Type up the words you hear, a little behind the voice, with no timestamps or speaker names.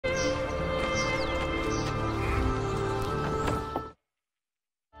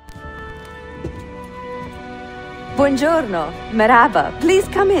Buongiorno. Merhaba. Please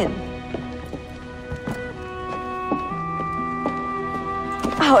come in.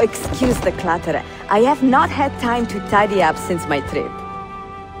 Oh, excuse the clutter. I have not had time to tidy up since my trip.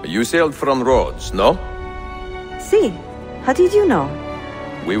 You sailed from Rhodes, no? See, how did you know?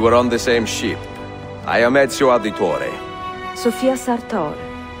 We were on the same ship. I am Ezio Auditore. Sofia Sartor.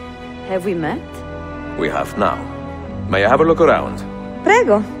 Have we met? We have now. May I have a look around?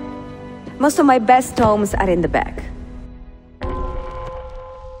 Prego. Most of my best tomes are in the back.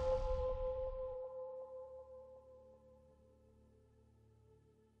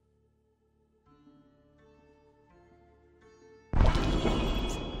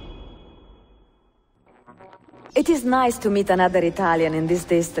 It is nice to meet another Italian in this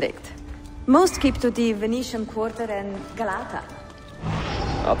district. Most keep to the Venetian Quarter and Galata.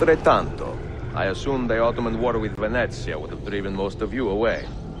 Altrettanto. I assume the Ottoman war with Venezia would have driven most of you away.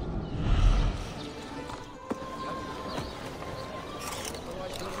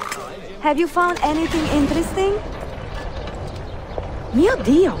 Have you found anything interesting? Mio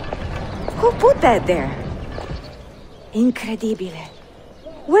Dio! Who put that there? Incredibile.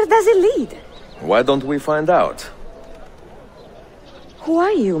 Where does it lead? Why don't we find out? Who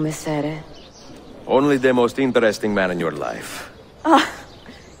are you, Messere? Only the most interesting man in your life. Ah,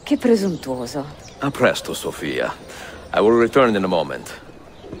 che presuntuoso. A presto, Sofia. I will return in a moment.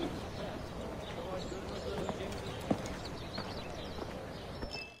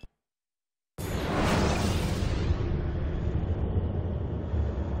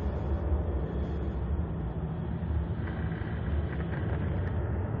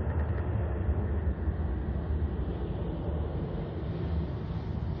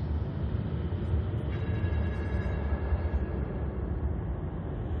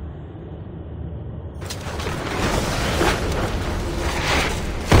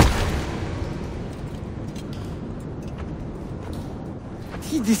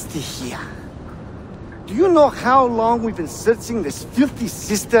 Here. Do you know how long we've been searching this filthy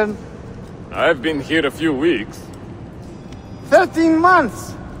cistern? I've been here a few weeks. 13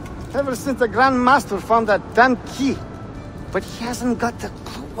 months! Ever since the Grand Master found that damn key. But he hasn't got a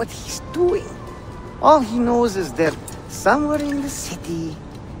clue what he's doing. All he knows is that somewhere in the city...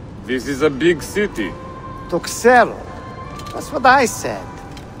 This is a big city. Toxero. That's what I said.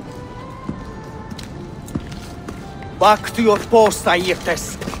 Back to your post,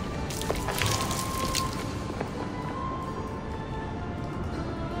 Ayrtes.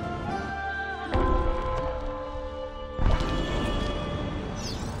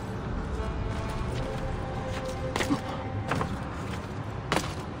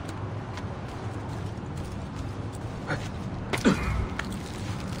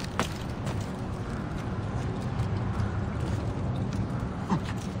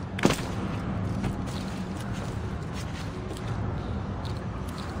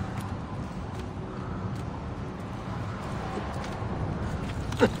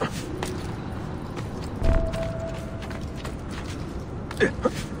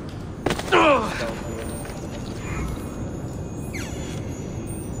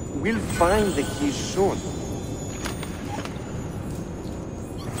 We'll find the key soon.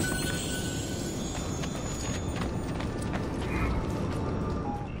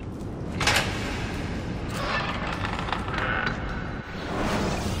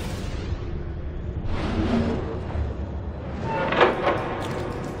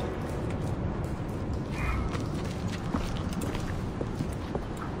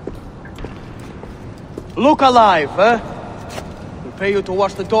 Look alive, huh? We pay you to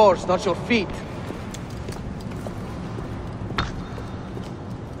wash the doors, not your feet.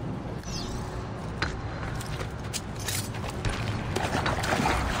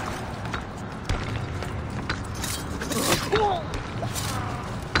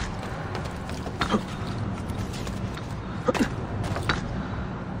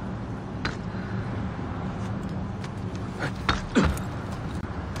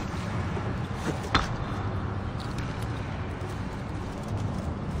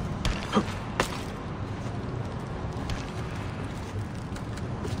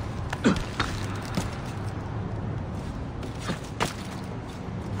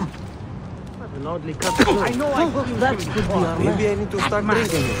 I know I will. That could be our man. Maybe I need to start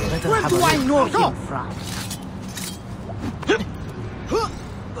drinking. Where do I know him from?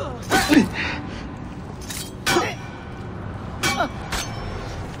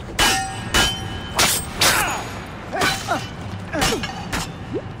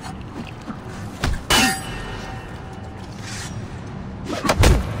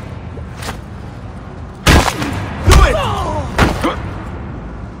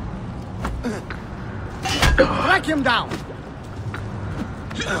 Track him down!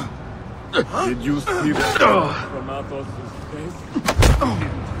 Did you see the from Athos' face? Didn't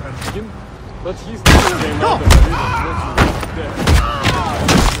hurt him, but he still came out of the river dead.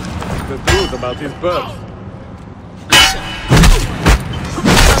 The truth about his birth.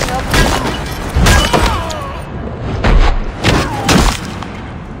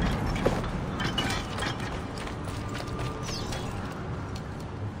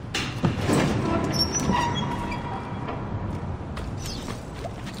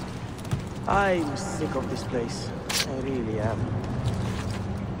 I'm sick of this place. I really am.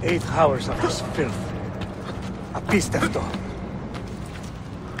 8 hours of this filth. A pistefto.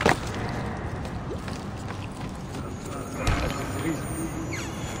 I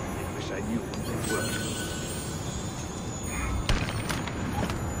wish I knew what they were.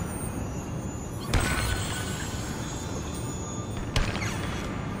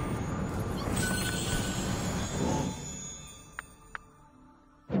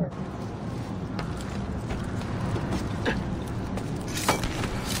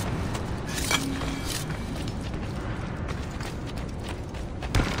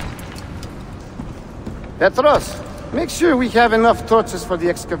 Petros, make sure we have enough torches for the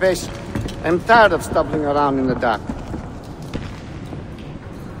excavation. I'm tired of stumbling around in the dark.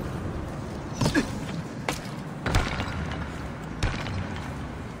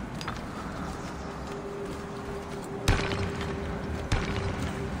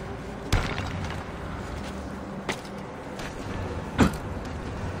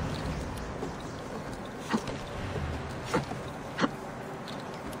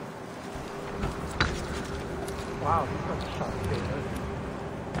 Wow, that's a sharp thing.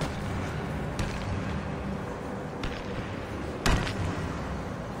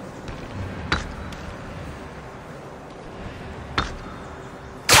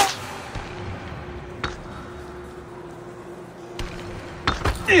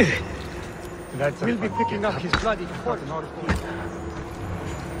 We'll be picking up his bloody corpse.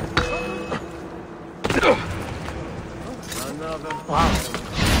 Wow.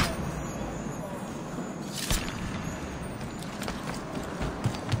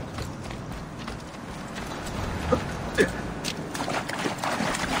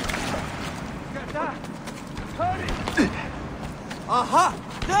 Aha!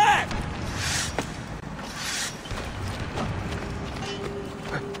 There!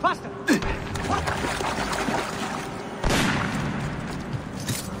 Faster!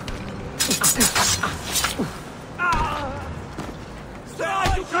 Stay,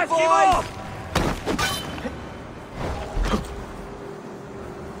 you cut him off!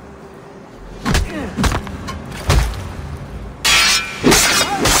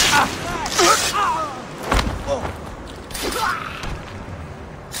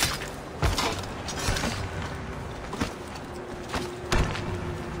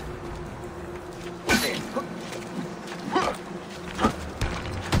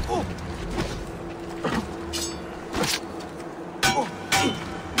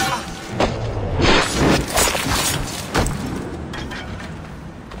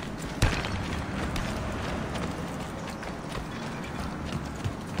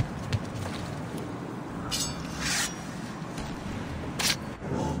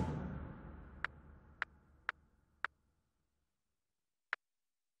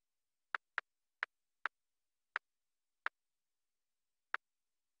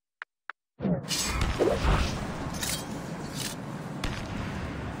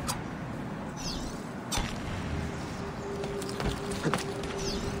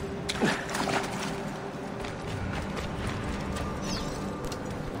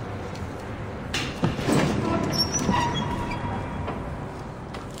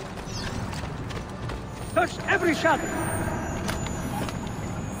 Touch every shadow!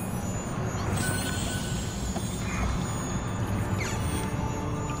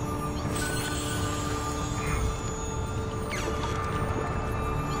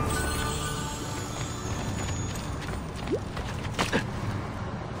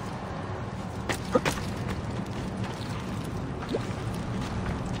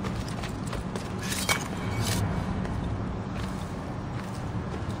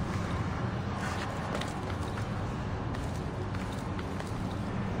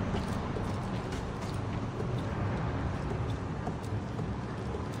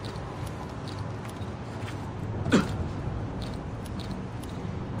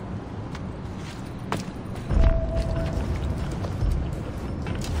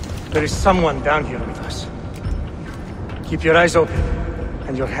 There is someone down here with us. Keep your eyes open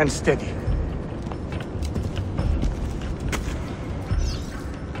and your hands steady.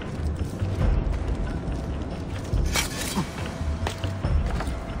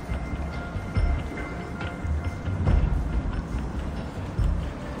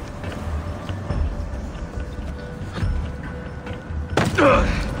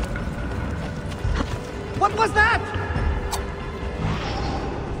 What was that?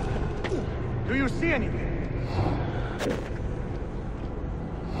 Do you see anything?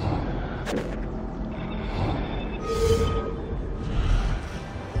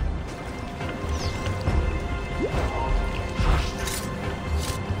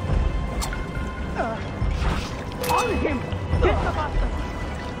 On him! Get the bastard!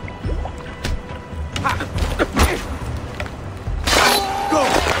 Go!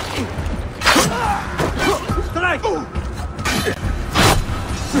 Strike!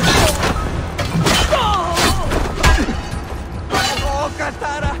 Oh,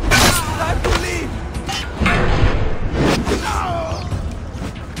 Katara! Time to leave!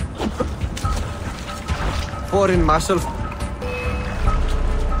 Foreign muscle.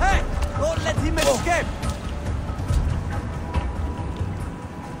 Hey! Don't let him escape!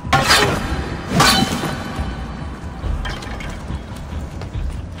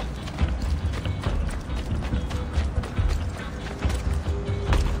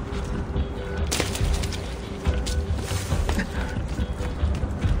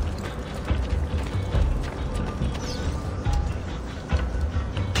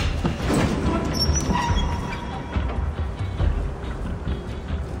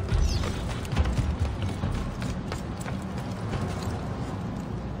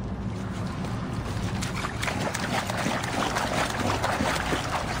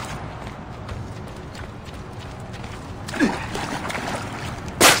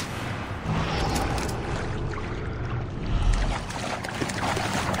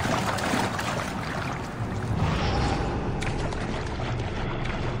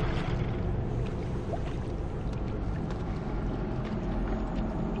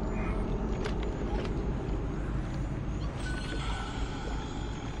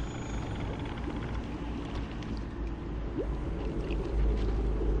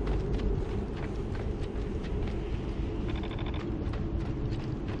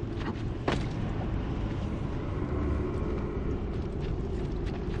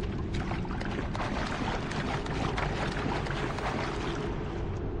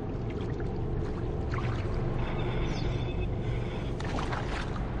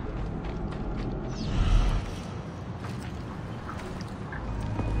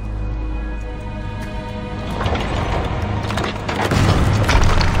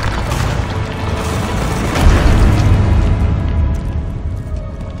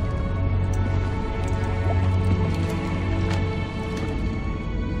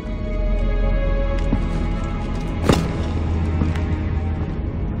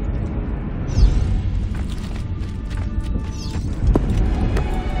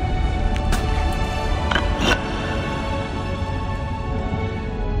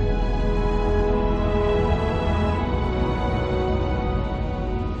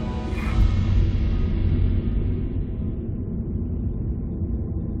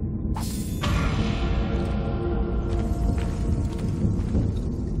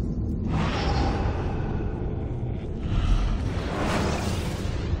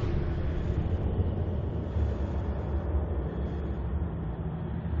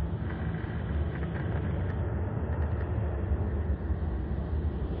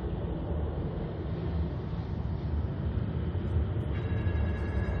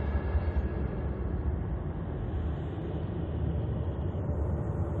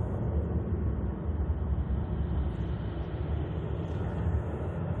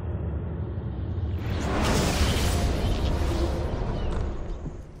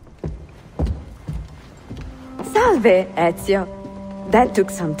 Salve, Ezio. That took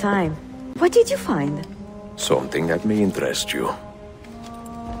some time. What did you find? Something that may interest you.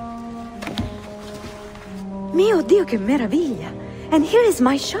 Mio Dio, che meraviglia! And here is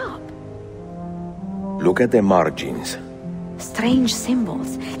my shop. Look at the margins. Strange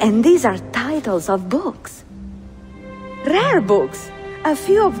symbols, and these are titles of books. Rare books. A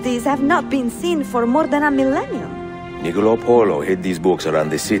few of these have not been seen for more than a millennium. Niccolo Polo hid these books around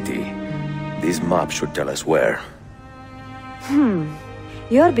the city. This map should tell us where.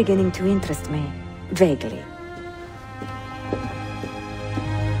 You're beginning to interest me. Vaguely.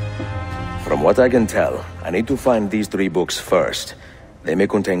 From what I can tell, I need to find these 3 books first. They may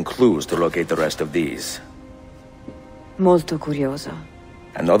contain clues to locate the rest of these. Molto curioso.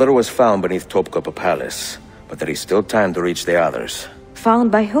 Another was found beneath Topkapi Palace, but there is still time to reach the others.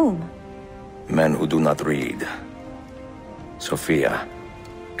 Found by whom? Men who do not read. Sophia,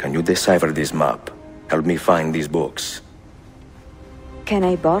 can you decipher this map? Help me find these books. Can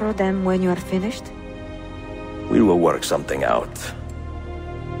I borrow them when you are finished? We will work something out.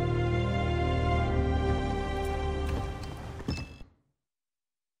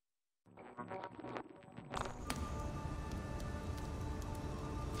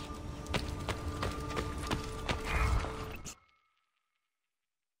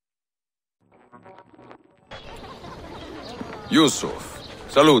 Yusuf,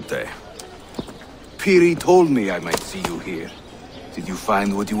 salute. Piri told me I might see you here. Did you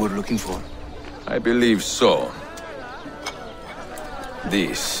find what you were looking for? I believe so.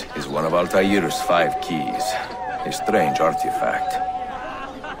 This is one of Altair's 5 keys. A strange artifact.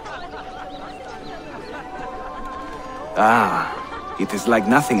 Ah, it is like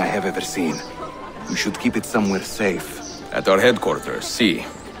nothing I have ever seen. You should keep it somewhere safe. At our headquarters, see.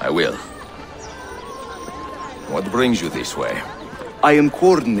 I will. What brings you this way? I am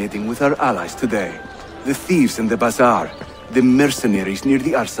coordinating with our allies today. The thieves in the bazaar, the mercenaries near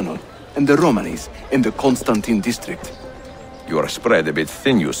the arsenal, and the Romanis in the Constantine district. You are spread a bit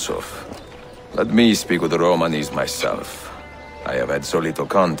thin, Yusuf. Let me speak with the Romanis myself. I have had so little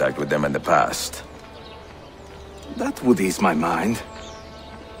contact with them in the past. That would ease my mind.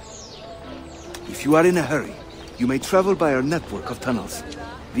 If you are in a hurry, you may travel by our network of tunnels.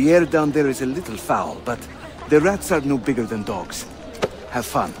 The air down there is a little foul, but the rats are no bigger than dogs. Have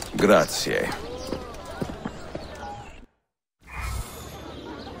fun. Grazie.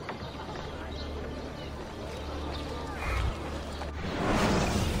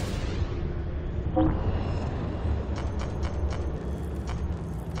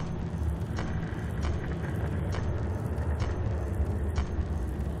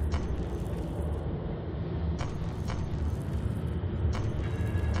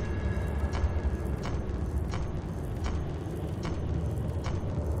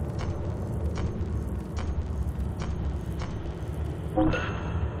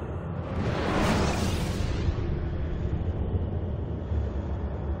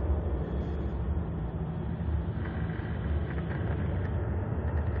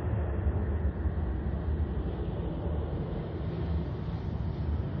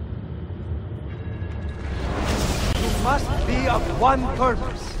 Must be of one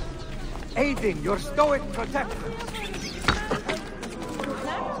purpose. Aiding your stoic protectors.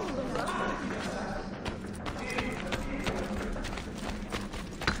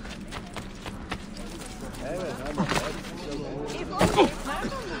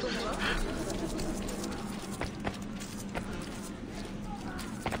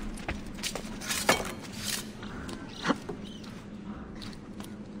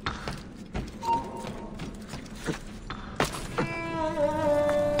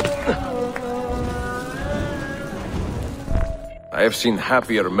 I have seen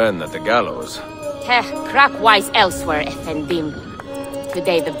happier men at the gallows. Crack-wise elsewhere, Effendim.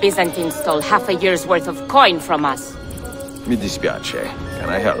 Today the Byzantines stole half a year's worth of coin from us. Mi dispiace. Can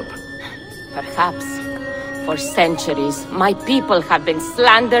I help? Perhaps. For centuries, my people have been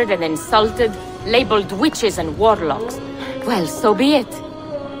slandered and insulted, labeled witches and warlocks. Well, so be it.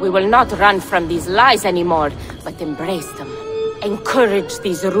 We will not run from these lies anymore, but embrace them. Encourage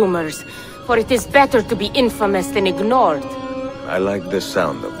these rumors, for it is better to be infamous than ignored. I like the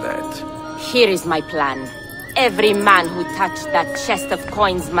sound of that. Here is my plan. Every man who touched that chest of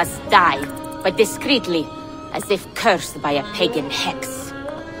coins must die, but discreetly, as if cursed by a pagan hex.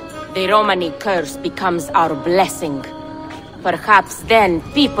 The Romani curse becomes our blessing. Perhaps then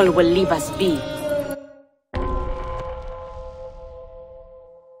people will leave us be.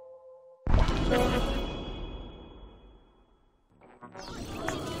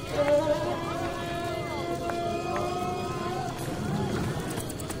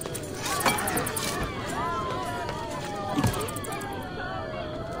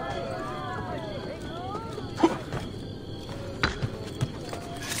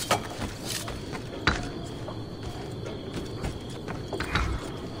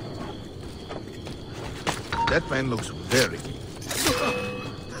 That man looks very...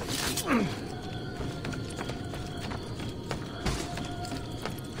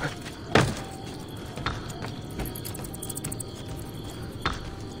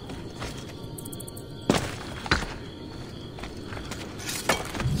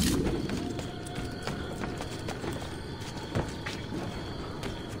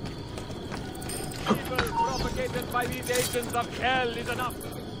 Propagated by these agents of hell is enough.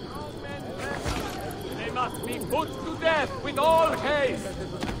 They must be put to death with all haste.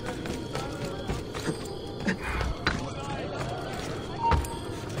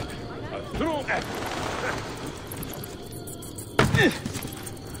 A true act.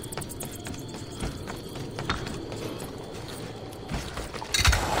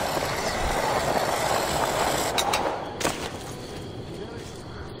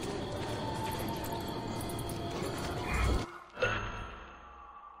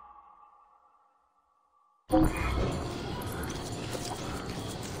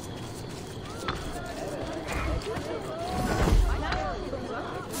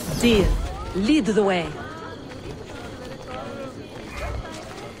 Dear, lead the way.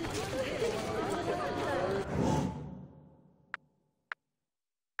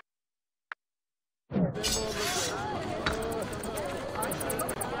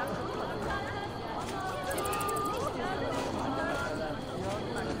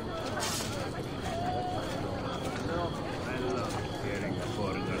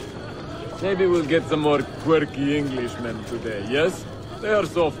 Maybe we'll get some more quirky Englishmen today, yes? They are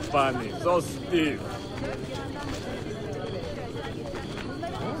so funny, so stiff.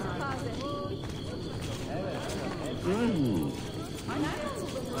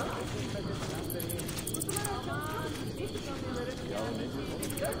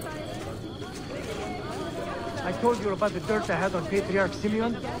 I told you about the dirt I had on Patriarch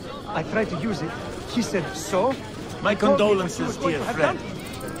Simeon. I tried to use it. He said, so? My He told me what he condolences, was going dear to have friend.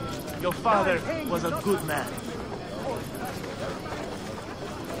 done. Your father was a good man.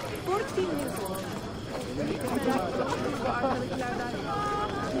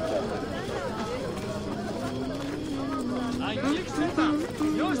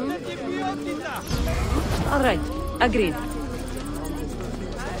 All right, agreed.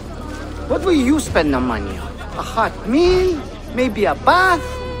 What will you spend the money on? A hot meal? Maybe a bath?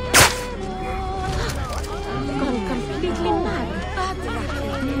 Gone completely mad.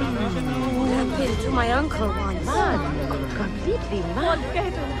 What happened to my uncle once? Mad. Completely mad.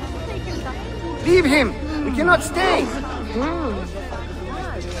 Leave him! We cannot stay!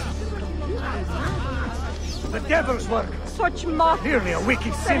 The devil's work. Such mock. Clearly a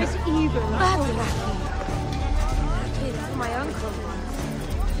wicked That sinner. is evil. What happened to my uncle once?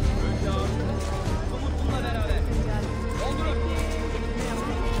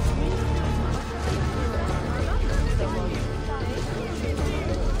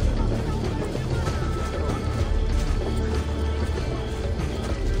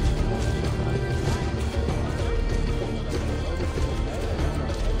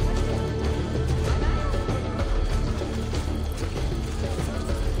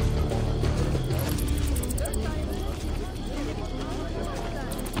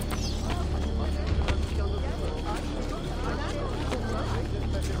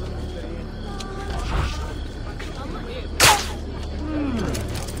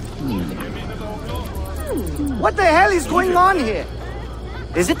 What the hell is going on here?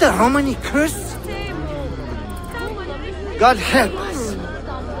 Is it the Romani curse? God help us.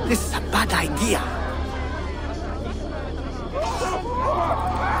 This is a bad idea.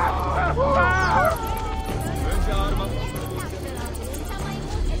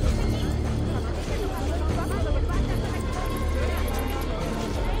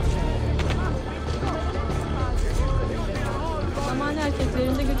 Zaman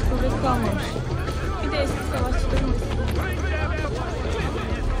erkeklerinde güç kuvvet kalmamış. Bir de eski savaşçıların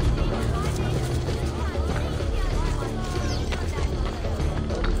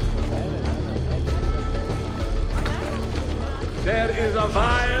There is a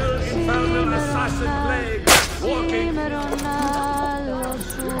vile, infernal assassin plague walking.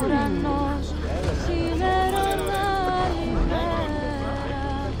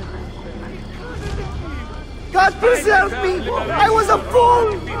 God preserve me! I was a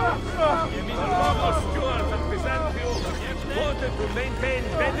fool!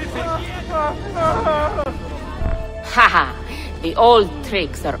 Haha, the old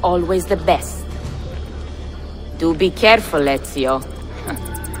tricks are always the best. Do be careful, Ezio.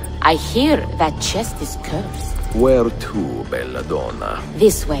 I hear that chest is cursed. Where to, bella donna?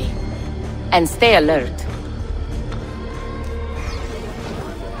 This way. And stay alert.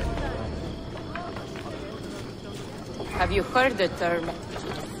 Have you heard the term?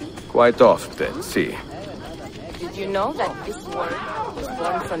 Quite often, see. Did you know that this word was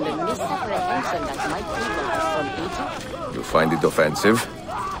born from the misapprehension that my people are from Egypt? You find it offensive?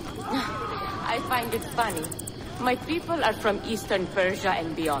 I find it funny. My people are from Eastern Persia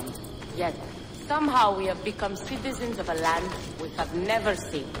and beyond. Yet, somehow we have become citizens of a land we have never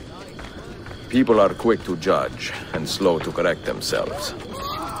seen. People are quick to judge and slow to correct themselves.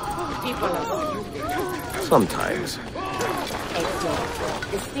 People are stupid. Sometimes. Ezio,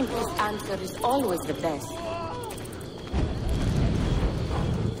 the simplest answer is always the best.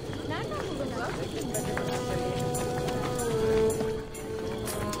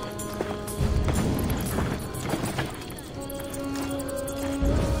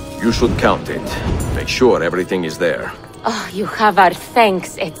 You should count it. Make sure everything is there. Oh, you have our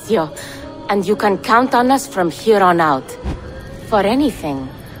thanks, Ezio. And you can count on us from here on out. For anything.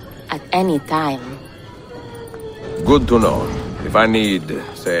 At any time. Good to know. If I need,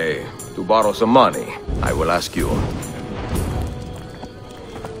 say, to borrow some money, I will ask you.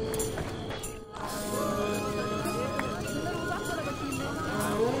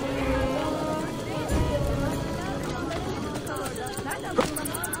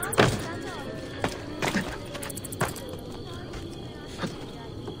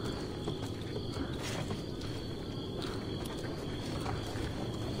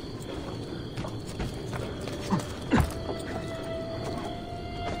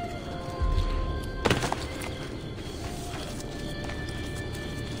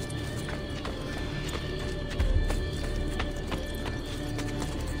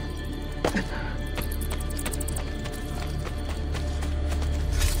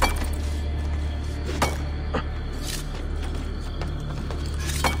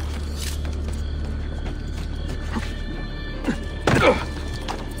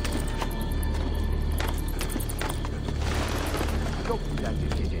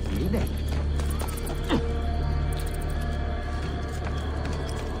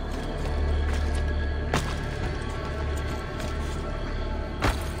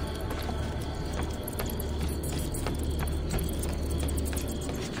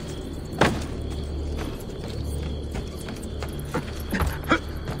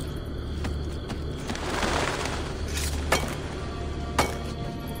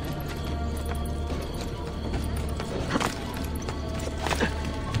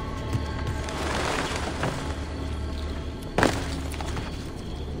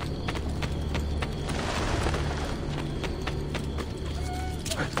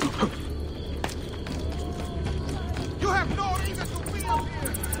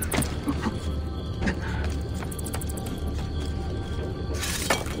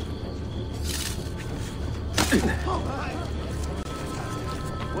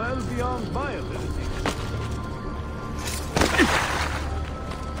 Well beyond my ability.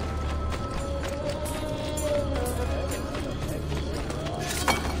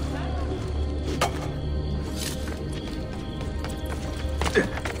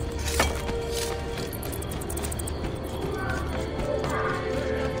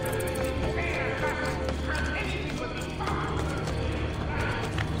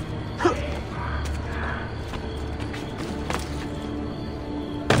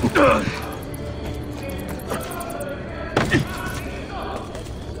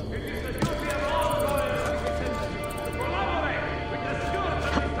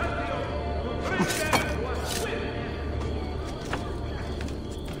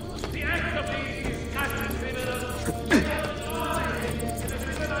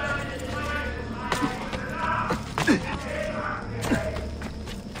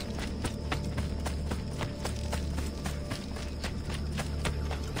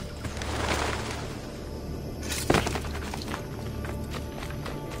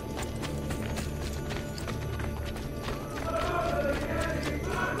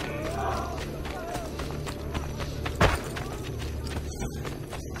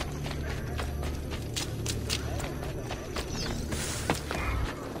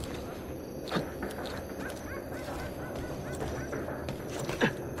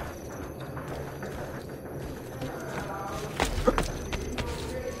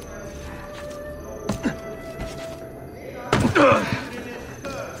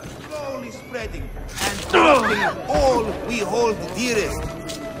 Slowly spreading and corrupting all we hold dearest.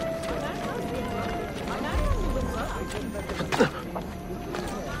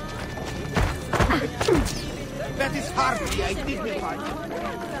 That is hardly a dignified.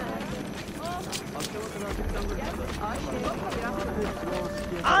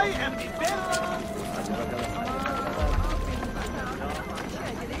 I am the best.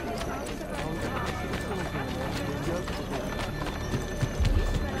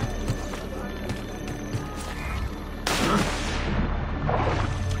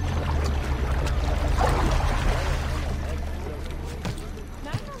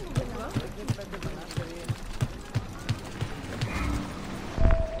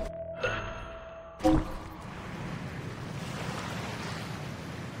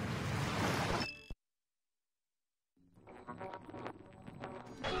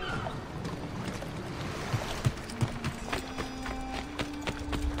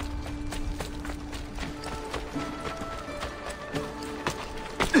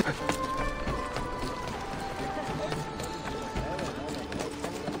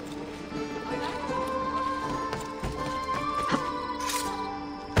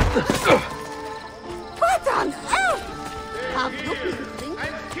 What on earth? Have you been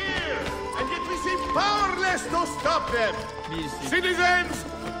I'm here, and yet we seem powerless to stop them. Citizens,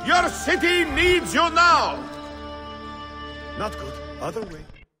 your city needs you now. Not good. Other way.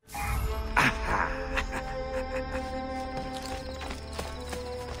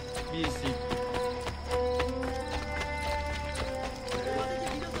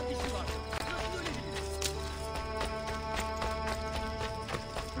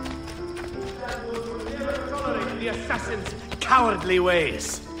 The assassin's cowardly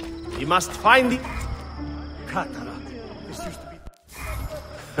ways. We must find the cataract. This used to be.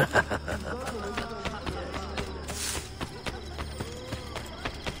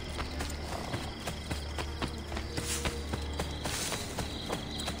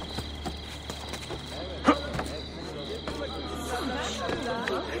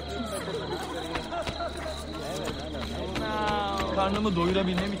 Karnımı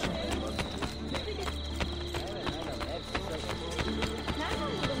doyurabilmem için.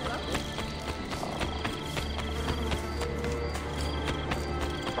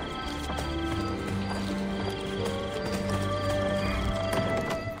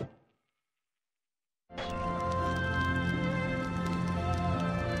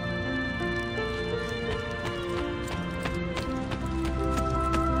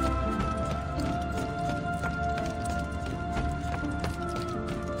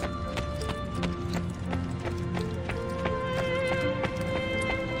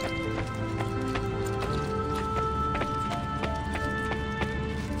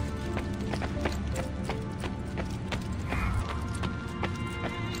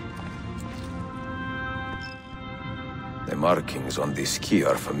 The markings on this key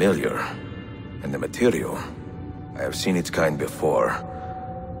are familiar. And the material, I have seen its kind before.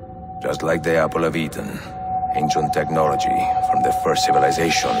 Just like the Apple of Eden, ancient technology from the first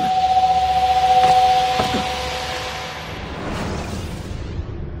civilization.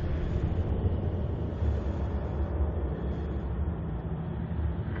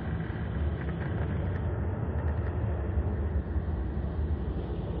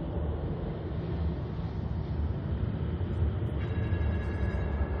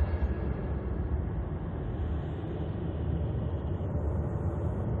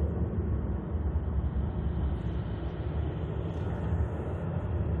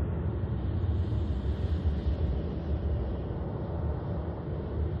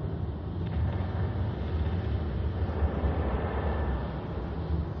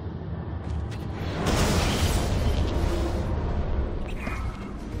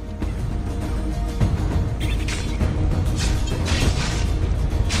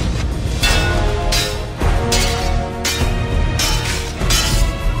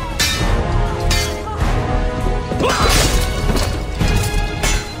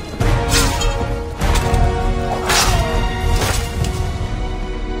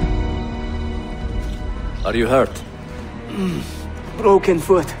 Are you hurt? Broken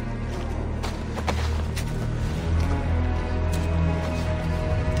foot.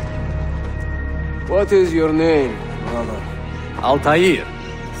 What is your name, brother? Altair,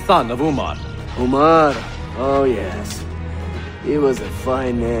 son of Umar. Umar? Oh yes. He was a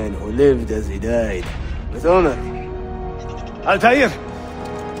fine man who lived as he died. With honor. Altair!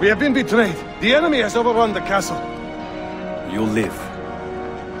 We have been betrayed. The enemy has overrun the castle. You live.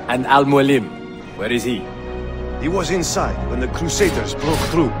 And Al-Mualim, where is he? He was inside when the Crusaders broke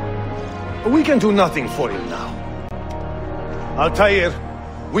through. We can do nothing for him now. Altair,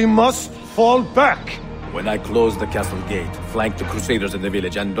 we must fall back. When I close the castle gate, flank the Crusaders in the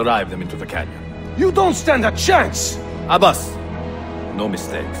village and drive them into the canyon. You don't stand a chance! Abbas, no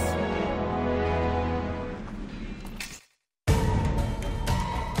mistakes.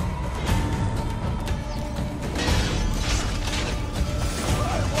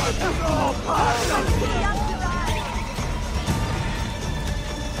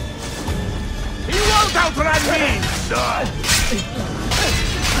 He won't outrun me!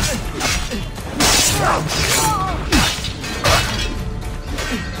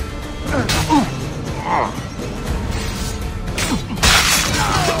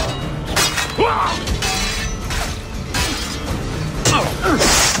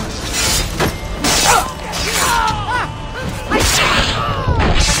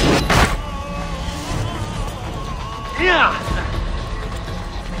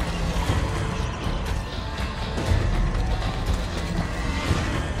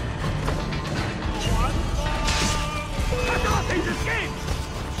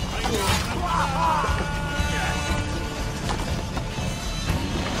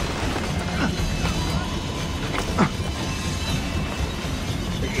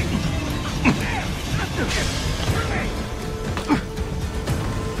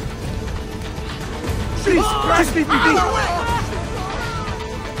 Please, just leave me be.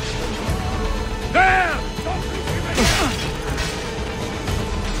 There!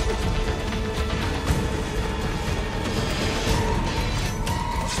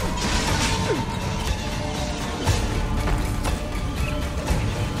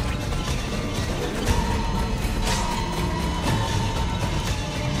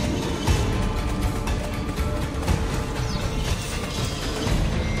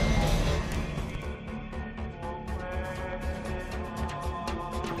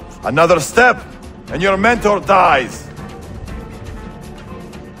 Another step, and your mentor dies.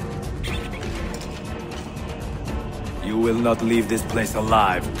 You will not leave this place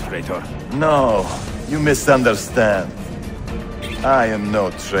alive, traitor. No, you misunderstand. I am no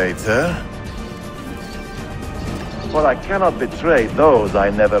traitor. But I cannot betray those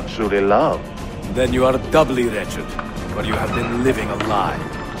I never truly loved. Then you are doubly wretched, for you have been living a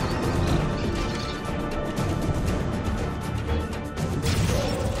lie.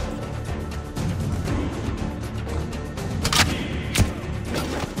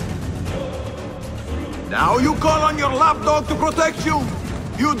 Now you call on your lapdog to protect you?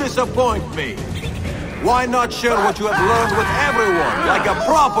 You disappoint me. Why not share what you have learned with everyone, like a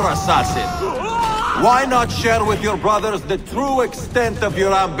proper assassin? Why not share with your brothers the true extent of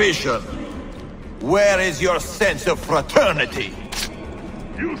your ambition? Where is your sense of fraternity?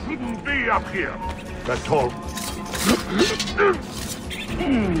 You shouldn't be up here. That's all.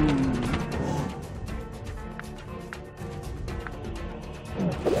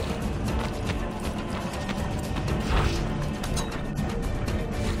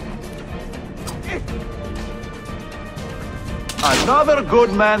 Another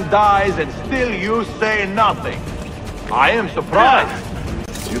good man dies and still you say nothing. I am surprised.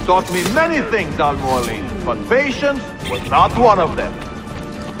 You taught me many things, Al-Mualim, but patience was not one of them.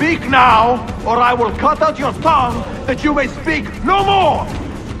 Speak now, or I will cut out your tongue that you may speak no more!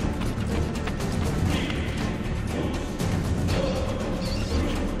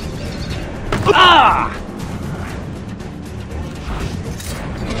 Ah!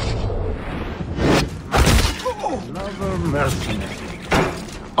 Another mercenary.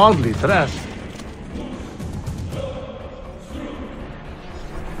 Oddly dressed.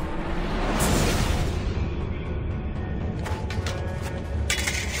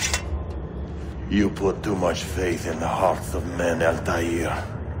 You put too much faith in the hearts of men, Altair.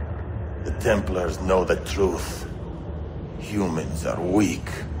 The Templars know the truth. Humans are weak,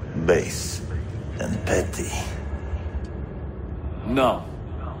 base, and petty. No.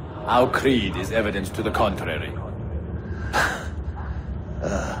 Our creed is evidence to the contrary.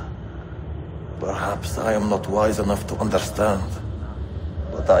 Perhaps I am not wise enough to understand,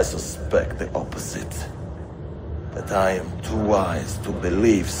 but I suspect the opposite. That I am too wise to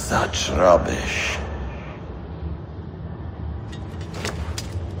believe such rubbish.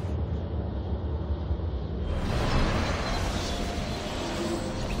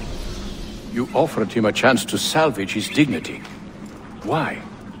 You offered him a chance to salvage his dignity. Why?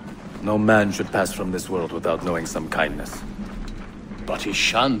 No man should pass from this world without knowing some kindness. But he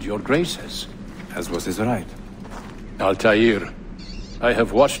shunned your graces. As was his right. Altair, I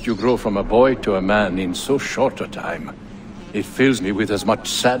have watched you grow from a boy to a man in so short a time. It fills me with as much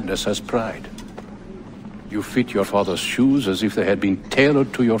sadness as pride. You fit your father's shoes as if they had been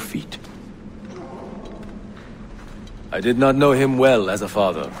tailored to your feet. I did not know him well as a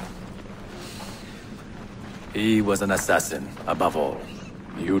father. He was an assassin, above all.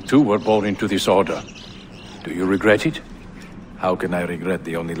 You too were born into this order. Do you regret it? How can I regret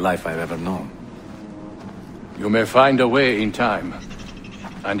the only life I've ever known? You may find a way in time,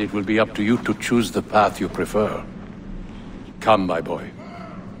 and it will be up to you to choose the path you prefer. Come, my boy,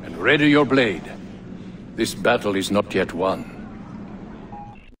 and ready your blade. This battle is not yet won.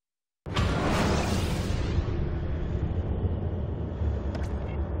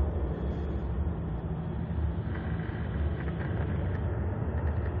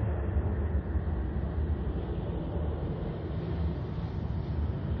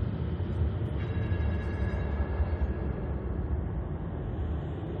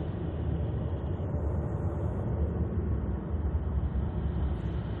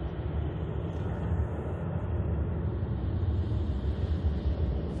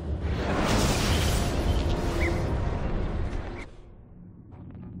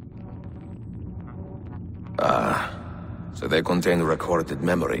 So they contain recorded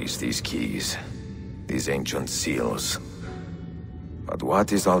memories, these keys. These ancient seals. But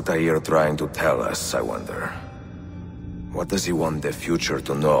what is Altair trying to tell us, I wonder? What does he want the future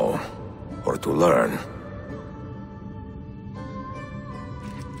to know? Or to learn?